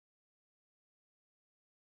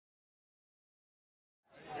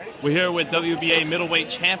We're here with WBA middleweight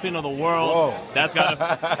champion of the world. Whoa. That's got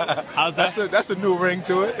how's that? That's a new ring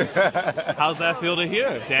to it. How's that feel to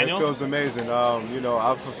hear, Daniel? It feels amazing. You know,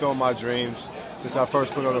 I've fulfilled my dreams since I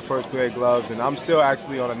first put on the first pair of gloves, and I'm still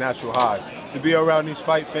actually on a natural high. To be around these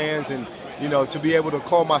fight fans and, you know, to be able to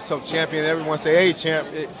call myself champion and everyone say, hey, champ,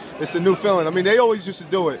 it's a new feeling. I mean, they always used to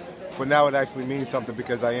do it, but now it actually means something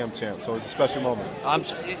because I am champ, so it's a special moment.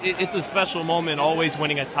 It's a special moment, always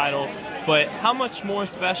winning a title, but how much more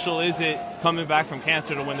special is it coming back from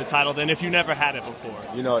cancer to win the title than if you never had it before?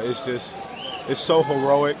 You know, it's so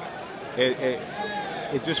heroic.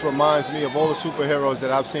 It just reminds me of all the superheroes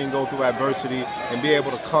that I've seen go through adversity and be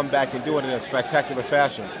able to come back and do it in a spectacular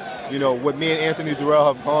fashion. You know, what me and Anthony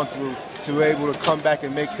Durrell have gone through to be able to come back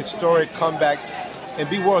and make historic comebacks and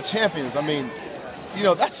be world champions. I mean, you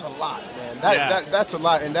know, that's a lot, man. That's a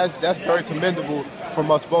lot, and that's very commendable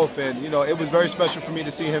from us both. And, you know, it was very special for me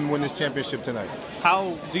to see him win this championship tonight.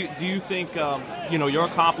 How do you think, you know, your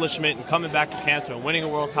accomplishment in coming back from cancer and winning a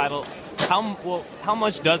world title, how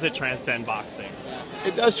much does it transcend boxing?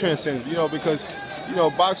 It does transcend, you know, because, you know,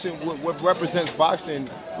 boxing, what represents boxing,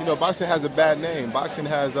 you know, boxing has a bad name. Boxing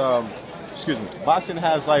has, boxing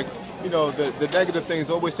has, like, you know, the negative things,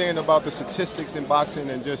 always saying about the statistics in boxing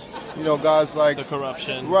and just, you know, guys like... The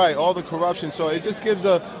corruption. Right, all the corruption. So it just gives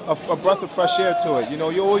a breath of fresh air to it. You know,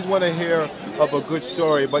 you always want to hear of a good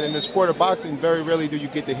story, but in the sport of boxing, very rarely do you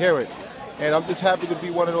get to hear it. And I'm just happy to be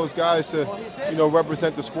one of those guys to, you know,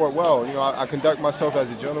 represent the sport well. You know, I conduct myself as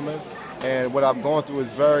a gentleman, and what I'm going through is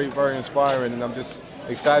very, very inspiring, and I'm just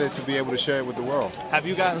excited to be able to share it with the world. Have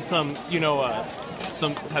you gotten some, you know,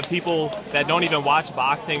 have people that don't even watch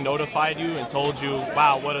boxing notified you and told you,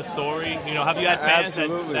 wow, what a story? You know, have you had fans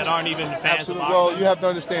that aren't even fans of boxing? Well, you have to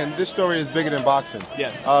understand, this story is bigger than boxing.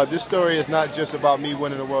 Yes. This story is not just about me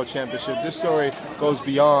winning a world championship. This story goes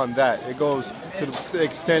beyond that. It goes to the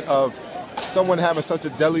extent of someone having such a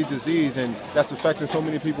deadly disease and that's affecting so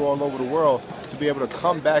many people all over the world to be able to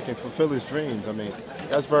come back and fulfill his dreams. I mean,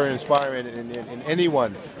 that's very inspiring in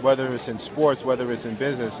anyone, whether it's in sports, whether it's in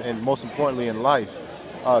business, and most importantly in life,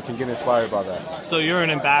 can get inspired by that. So you're an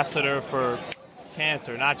ambassador for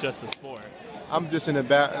cancer, not just the sport. I'm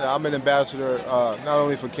an ambassador not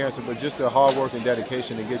only for cancer, but just the hard work and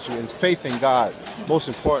dedication to get you in faith in God. Most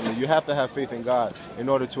importantly, you have to have faith in God in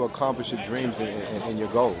order to accomplish your dreams and your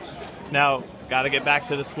goals. Now, got to get back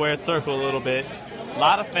to the square circle a little bit. A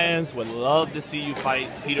lot of fans would love to see you fight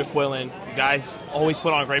Peter Quillin. You guys always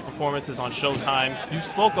put on great performances on Showtime. You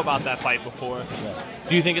spoke about that fight before. Yeah.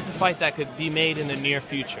 Do you think it's a fight that could be made in the near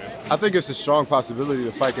future? I think it's a strong possibility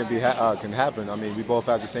the fight can happen. I mean, we both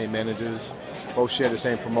have the same managers, both share the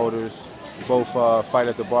same promoters, we both fight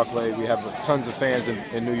at the Barclay. We have tons of fans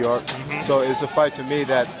in New York. Mm-hmm. So it's a fight to me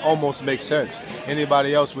that almost makes sense.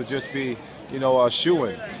 Anybody else would just be, you know,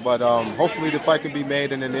 shoo-in. But hopefully the fight can be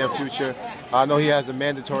made in the near future. I know he has a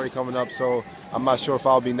mandatory coming up, so I'm not sure if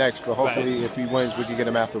I'll be next, but hopefully if he wins, we can get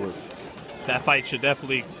him afterwards. That fight should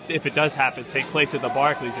definitely, if it does happen, take place at the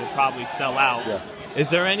Barclays and probably sell out. Yeah. Is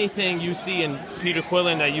there anything you see in Peter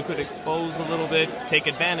Quillin that you could expose a little bit, take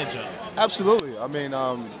advantage of? Absolutely. I mean,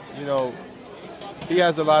 you know, he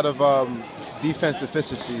has a lot of defense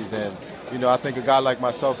deficiencies, and you know, I think a guy like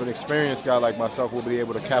myself, an experienced guy like myself, will be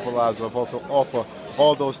able to capitalize off of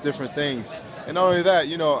all those different things. And not only that,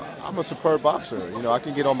 you know, I'm a superb boxer. You know, I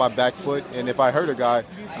can get on my back foot, and if I hurt a guy,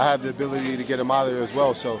 I have the ability to get him out of there as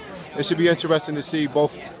well. So it should be interesting to see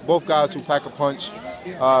both guys who pack a punch,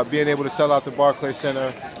 being able to sell out the Barclays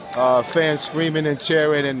Center, fans screaming and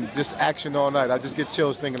cheering, and just action all night. I just get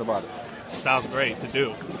chills thinking about it. Sounds great to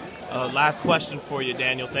do. Last question for you,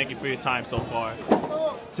 Daniel. Thank you for your time so far.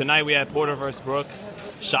 Tonight we had Porter versus Brook.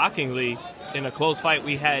 Shockingly, in a close fight,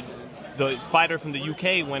 we had the fighter from the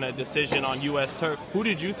UK win a decision on U.S. turf. Who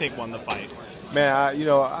did you think won the fight? Man,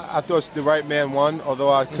 I thought the right man won,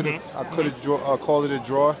 although I could have called it a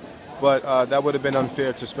draw, but that would have been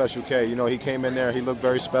unfair to Special K. You know, he came in there, he looked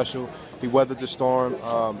very special. He weathered the storm.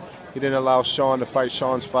 He didn't allow Sean to fight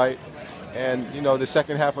Sean's fight. And, you know, the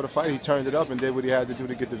second half of the fight, he turned it up and did what he had to do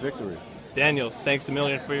to get the victory. Daniel, thanks a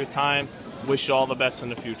million for your time. Wish you all the best in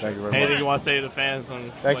the future. Thank you very much. Anything you want to say to the fans?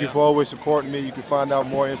 Thank you for always supporting me. You can find out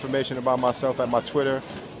more information about myself at my Twitter,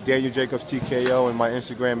 Daniel Jacobs TKO, and my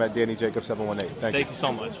Instagram at DannyJacobs718. Thank you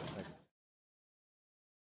so much.